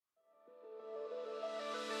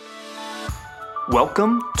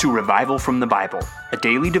Welcome to Revival from the Bible, a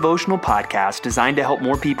daily devotional podcast designed to help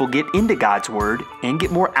more people get into God's Word and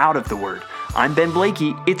get more out of the Word. I'm Ben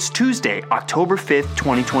Blakey. It's Tuesday, October 5th,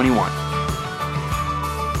 2021.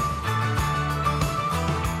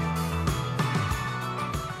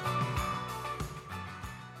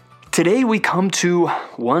 Today we come to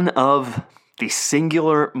one of the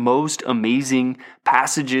singular, most amazing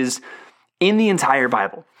passages in the entire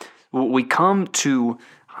Bible. We come to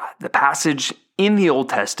the passage in the Old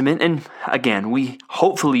Testament, and again,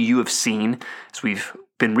 hopefully you have seen, as we've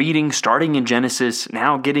been reading, starting in Genesis,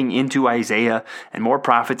 now getting into Isaiah, and more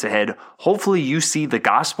prophets ahead, hopefully you see the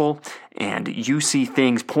gospel, and you see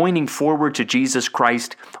things pointing forward to Jesus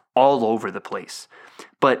Christ all over the place.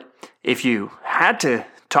 But if you had to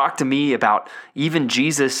talk to me about even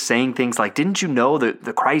Jesus saying things like, didn't you know that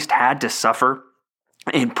the Christ had to suffer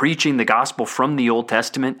in preaching the gospel from the Old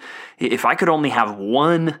Testament? If I could only have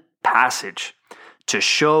one passage to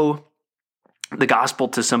show the gospel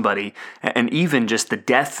to somebody, and even just the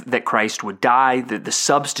death that Christ would die, the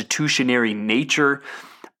substitutionary nature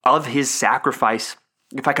of his sacrifice,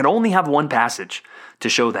 if I could only have one passage to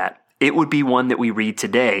show that, it would be one that we read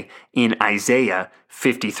today in Isaiah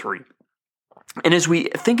 53. And as we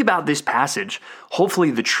think about this passage,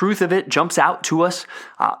 hopefully the truth of it jumps out to us.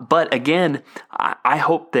 But again, I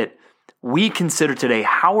hope that we consider today,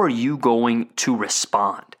 how are you going to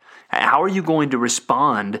respond? How are you going to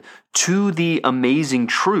respond to the amazing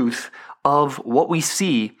truth of what we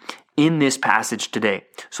see in this passage today?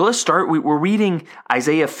 So let's start. We're reading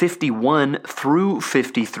Isaiah 51 through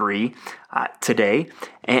 53 today.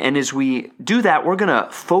 And as we do that, we're going to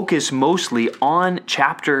focus mostly on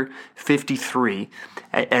chapter 53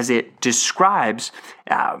 as it describes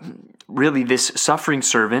really this suffering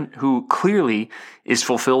servant who clearly is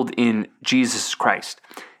fulfilled in Jesus Christ.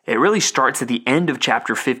 It really starts at the end of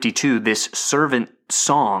chapter 52, this servant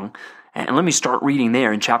song. And let me start reading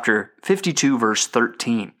there in chapter 52, verse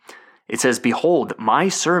 13. It says, "Behold, my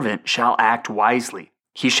servant shall act wisely.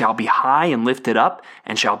 He shall be high and lifted up,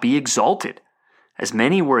 and shall be exalted. As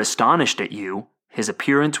many were astonished at you, his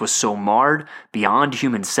appearance was so marred beyond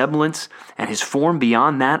human semblance, and his form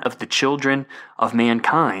beyond that of the children of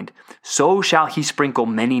mankind. So shall he sprinkle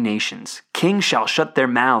many nations. Kings shall shut their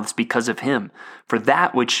mouths because of him. For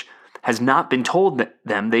that which has not been told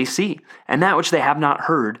them they see, and that which they have not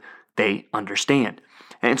heard they understand."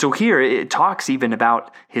 And so here it talks even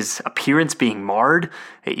about his appearance being marred.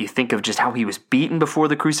 You think of just how he was beaten before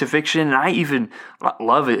the crucifixion. And I even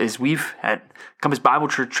love it as we've at Compass Bible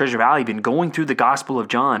Church Treasure Valley been going through the Gospel of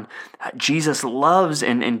John. Jesus loves,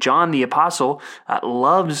 and John the Apostle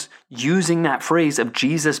loves using that phrase of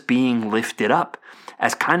Jesus being lifted up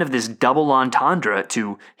as kind of this double entendre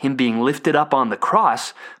to him being lifted up on the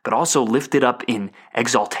cross, but also lifted up in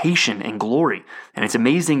exaltation and glory. And it's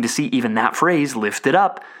amazing to see even that phrase, lifted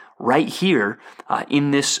up, right here in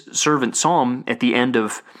this servant psalm at the end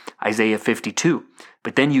of Isaiah 52.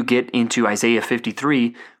 But then you get into Isaiah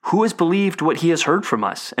 53, "Who has believed what he has heard from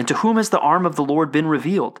us? And to whom has the arm of the Lord been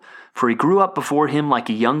revealed? For he grew up before him like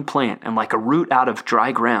a young plant and like a root out of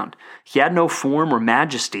dry ground. He had no form or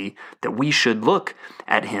majesty that we should look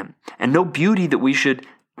at him, and no beauty that we should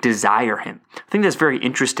desire him." I think that's very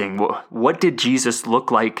interesting. What did Jesus look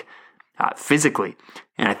like physically?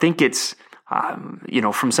 And I think it's,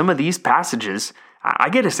 from some of these passages, I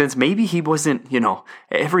get a sense maybe he wasn't,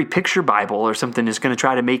 every picture Bible or something is going to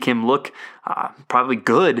try to make him look probably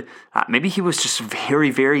good. Maybe he was just a very,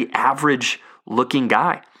 very average looking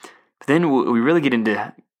guy. But then we really get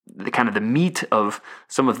into the meat of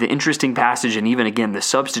some of the interesting passage, and even again, the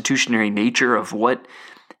substitutionary nature of what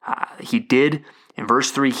he did. In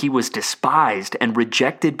verse 3, "He was despised and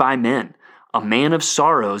rejected by men, a man of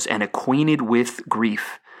sorrows and acquainted with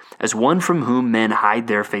grief, as one from whom men hide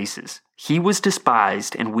their faces. He was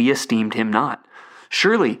despised, and we esteemed him not.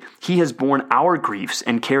 Surely he has borne our griefs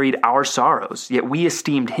and carried our sorrows, yet we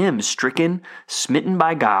esteemed him stricken, smitten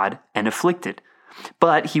by God, and afflicted.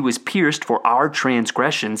 But he was pierced for our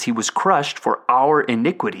transgressions, he was crushed for our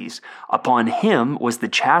iniquities. Upon him was the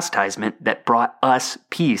chastisement that brought us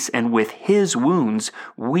peace, and with his wounds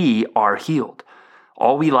we are healed.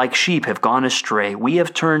 All we like sheep have gone astray. We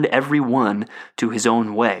have turned every one to his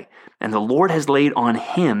own way, and the Lord has laid on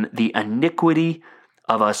him the iniquity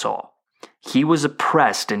of us all. He was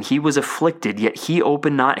oppressed and he was afflicted, yet he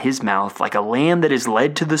opened not his mouth. Like a lamb that is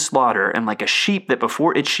led to the slaughter, and like a sheep that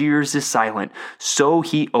before its shears is silent, so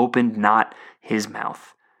he opened not his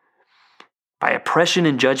mouth. By oppression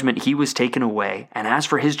and judgment he was taken away. And as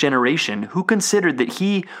for his generation, who considered that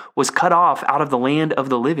he was cut off out of the land of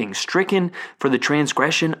the living, stricken for the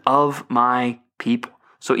transgression of my people?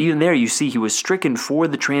 So even there you see he was stricken for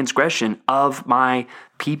the transgression of my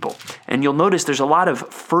people. And you'll notice there's a lot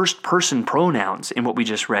of first-person pronouns in what we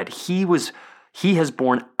just read. He has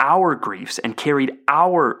borne our griefs and carried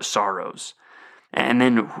our sorrows. And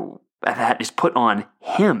then that is put on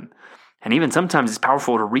him. And even sometimes it's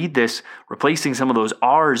powerful to read this, replacing some of those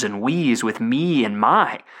R's and we's with me and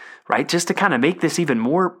my, right? Just to kind of make this even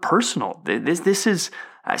more personal. This is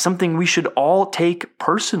something we should all take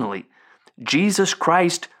personally. Jesus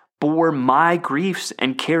Christ bore my griefs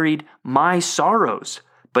and carried my sorrows,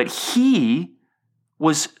 but he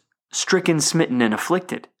was stricken, smitten, and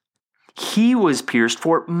afflicted. He was pierced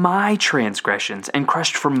for my transgressions and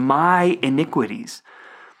crushed for my iniquities.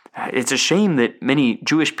 It's a shame that many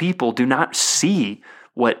Jewish people do not see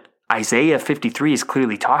what Isaiah 53 is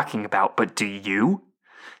clearly talking about, but do you?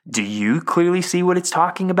 Do you clearly see what it's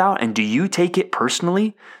talking about? And do you take it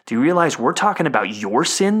personally? Do you realize we're talking about your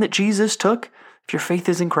sin that Jesus took if your faith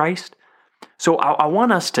is in Christ? So I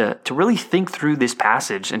want us to really think through this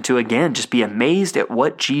passage and to, again, just be amazed at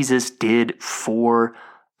what Jesus did for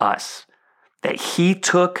us. That he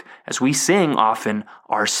took, as we sing often,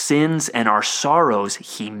 our sins and our sorrows.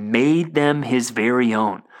 He made them his very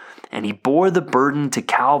own. And he bore the burden to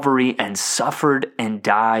Calvary and suffered and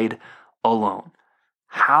died alone.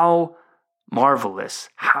 How marvelous,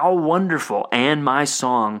 how wonderful, and my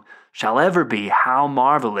song shall ever be, how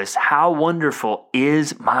marvelous, how wonderful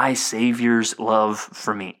is my Savior's love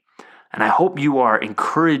for me. And I hope you are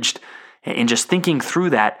encouraged in just thinking through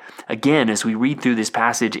that again as we read through this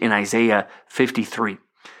passage in Isaiah 53.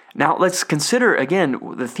 Now let's consider again,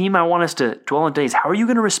 the theme I want us to dwell on today is how are you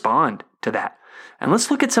going to respond to that? And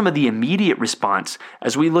let's look at some of the immediate response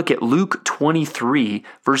as we look at Luke 23,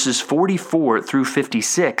 verses 44 through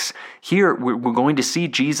 56. Here, we're going to see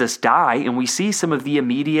Jesus die, and we see some of the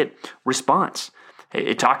immediate response.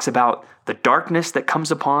 It talks about the darkness that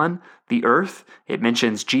comes upon the earth. It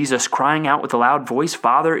mentions Jesus crying out with a loud voice,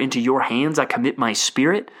 "Father, into your hands I commit my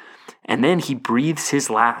spirit." And then he breathes his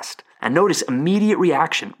last. And notice immediate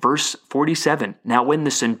reaction, verse 47. Now when the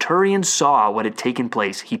centurion saw what had taken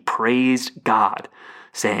place, he praised God,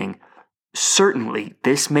 saying, "Certainly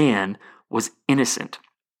this man was innocent."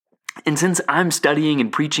 And since I'm studying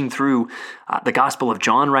and preaching through the Gospel of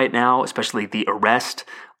John right now, especially the arrest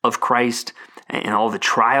of Christ and all the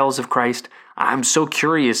trials of Christ, I'm so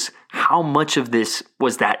curious how much of this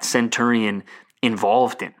was that centurion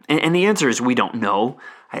involved in. And the answer is we don't know.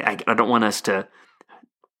 I don't want us to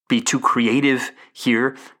be too creative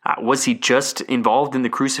here. Was he just involved in the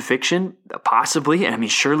crucifixion? Possibly. I mean,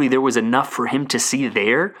 surely there was enough for him to see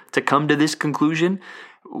there to come to this conclusion.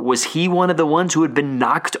 Was he one of the ones who had been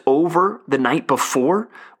knocked over the night before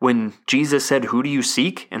when Jesus said, "Who do you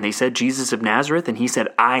seek?" And they said, "Jesus of Nazareth." And he said,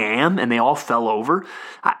 "I am." And they all fell over.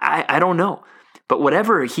 I don't know. But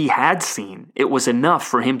whatever he had seen, it was enough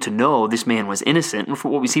for him to know this man was innocent. And for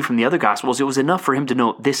what we see from the other Gospels, it was enough for him to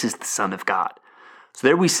know this is the Son of God. So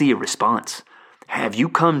there we see a response. Have you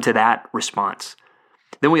come to that response?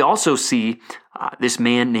 Then we also see this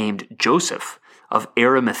man named Joseph of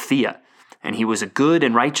Arimathea. And he was a good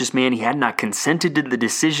and righteous man. He had not consented to the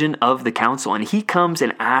decision of the council. And he comes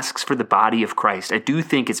and asks for the body of Christ. I do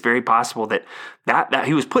think it's very possible that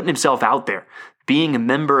he was putting himself out there, being a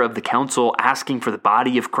member of the council, asking for the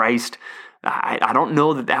body of Christ. I don't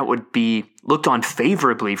know that would be looked on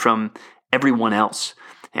favorably from everyone else.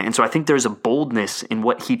 And so I think there's a boldness in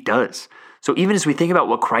what he does. So even as we think about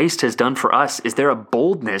what Christ has done for us, is there a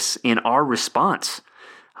boldness in our response?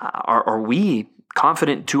 Are we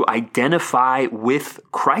confident to identify with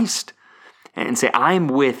Christ and say, I'm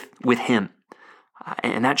with him?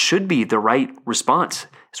 And that should be the right response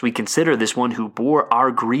as we consider this one who bore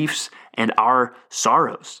our griefs and our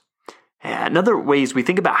sorrows. Another way is we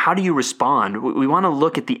think about how do you respond. We want to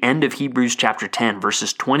look at the end of Hebrews chapter 10,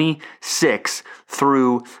 verses 26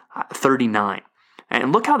 through 39.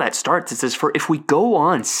 And look how that starts. It says, "For if we go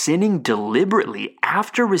on sinning deliberately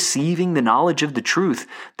after receiving the knowledge of the truth,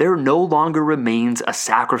 there no longer remains a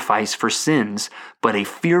sacrifice for sins, but a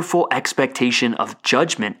fearful expectation of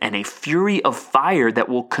judgment and a fury of fire that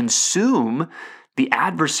will consume the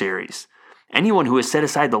adversaries. Anyone who has set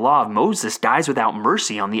aside the law of Moses dies without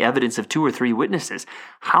mercy on the evidence of 2 or 3 witnesses.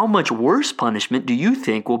 How much worse punishment do you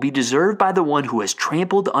think will be deserved by the one who has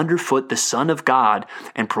trampled underfoot the Son of God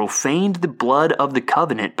and profaned the blood of the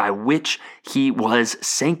covenant by which he was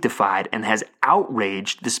sanctified and has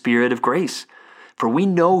outraged the Spirit of grace? For we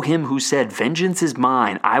know him who said, 'Vengeance is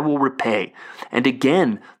mine, I will repay.' And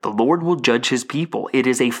again, the Lord will judge his people. It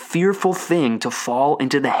is a fearful thing to fall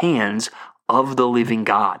into the hands of the living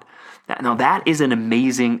God." Now, that is an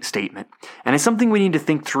amazing statement, and it's something we need to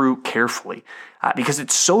think through carefully because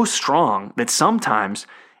it's so strong that sometimes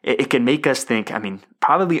it can make us think,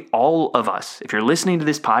 probably all of us, if you're listening to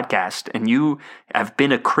this podcast and you have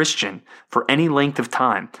been a Christian for any length of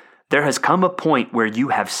time, there has come a point where you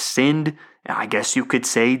have sinned, I guess you could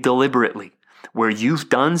say deliberately, where you've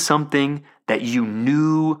done something that you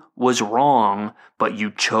knew was wrong, but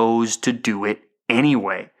you chose to do it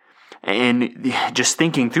anyway. And just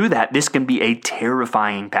thinking through that, this can be a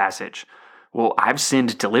terrifying passage. Well, I've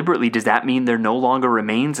sinned deliberately. Does that mean there no longer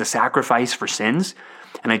remains a sacrifice for sins?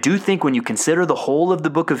 And I do think when you consider the whole of the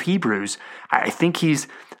book of Hebrews, I think he's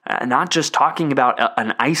not just talking about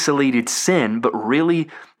an isolated sin, but really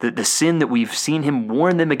the sin that we've seen him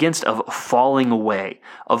warn them against of falling away,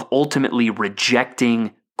 of ultimately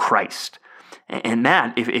rejecting Christ. And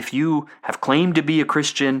Matt, if you have claimed to be a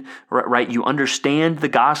Christian, right, you understand the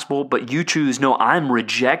gospel, but you choose, no, I'm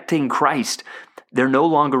rejecting Christ, there no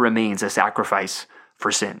longer remains a sacrifice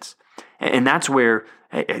for sins. And that's where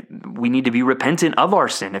we need to be repentant of our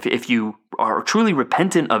sin. If you are truly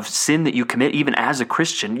repentant of sin that you commit, even as a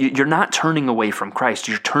Christian, you're not turning away from Christ.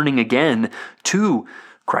 You're turning again to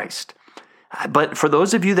Christ. But for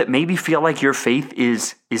those of you that maybe feel like your faith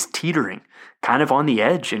is teetering, kind of on the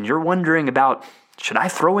edge, and you're wondering about, should I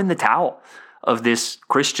throw in the towel of this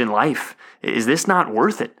Christian life? Is this not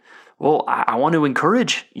worth it? Well, I want to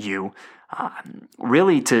encourage you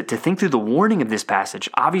really to think through the warning of this passage.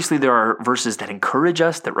 Obviously, there are verses that encourage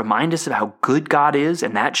us, that remind us of how good God is,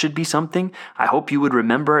 and that should be something. I hope you would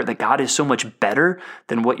remember that God is so much better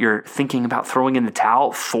than what you're thinking about throwing in the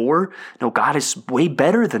towel for. No, God is way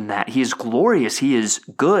better than that. He is glorious. He is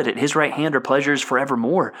good. At his right hand are pleasures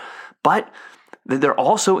forevermore. But there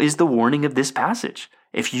also is the warning of this passage.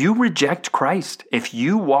 If you reject Christ, if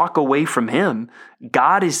you walk away from him,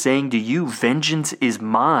 God is saying to you, vengeance is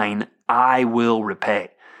mine, I will repay.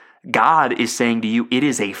 God is saying to you, it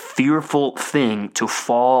is a fearful thing to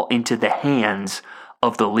fall into the hands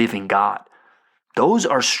of the living God. Those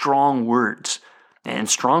are strong words, and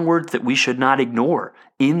strong words that we should not ignore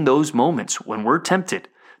in those moments when we're tempted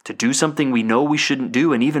to do something we know we shouldn't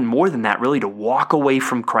do, and even more than that, really to walk away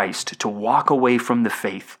from Christ, to walk away from the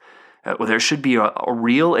faith. There should be a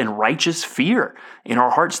real and righteous fear in our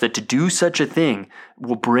hearts that to do such a thing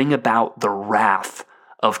will bring about the wrath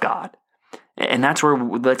of God. And that's where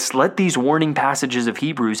let's let these warning passages of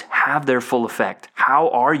Hebrews have their full effect. How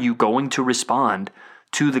are you going to respond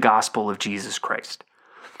to the gospel of Jesus Christ?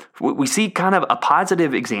 We see kind of a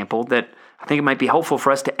positive example that I think it might be helpful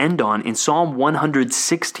for us to end on in Psalm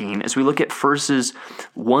 116 as we look at verses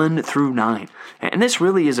 1 through 9. And this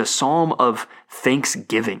really is a psalm of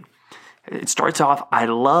thanksgiving. It starts off, I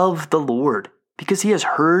love the Lord because he has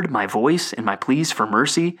heard my voice and my pleas for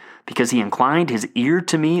mercy, because he inclined his ear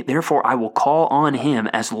to me. Therefore, I will call on him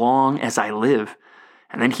as long as I live.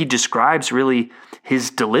 And then he describes really his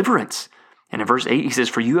deliverance. And in verse 8, he says,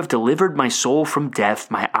 for you have delivered my soul from death,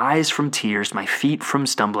 my eyes from tears, my feet from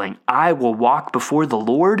stumbling. I will walk before the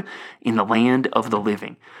Lord in the land of the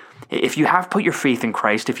living. If you have put your faith in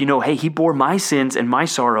Christ, if you know, hey, he bore my sins and my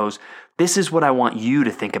sorrows, this is what I want you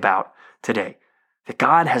to think about today. That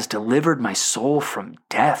God has delivered my soul from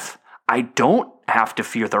death. I don't have to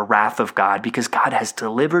fear the wrath of God because God has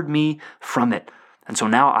delivered me from it. And so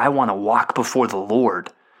now I want to walk before the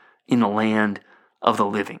Lord in the land of the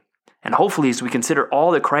living. And hopefully, as we consider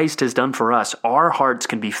all that Christ has done for us, our hearts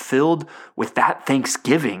can be filled with that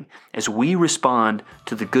thanksgiving as we respond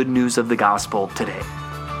to the good news of the gospel today.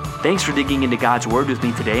 Thanks for digging into God's Word with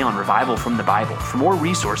me today on Revival from the Bible. For more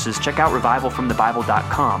resources, check out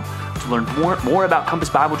revivalfromthebible.com. To learn more about Compass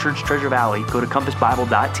Bible Church Treasure Valley, go to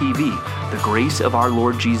compassbible.tv. The grace of our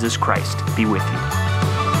Lord Jesus Christ be with you.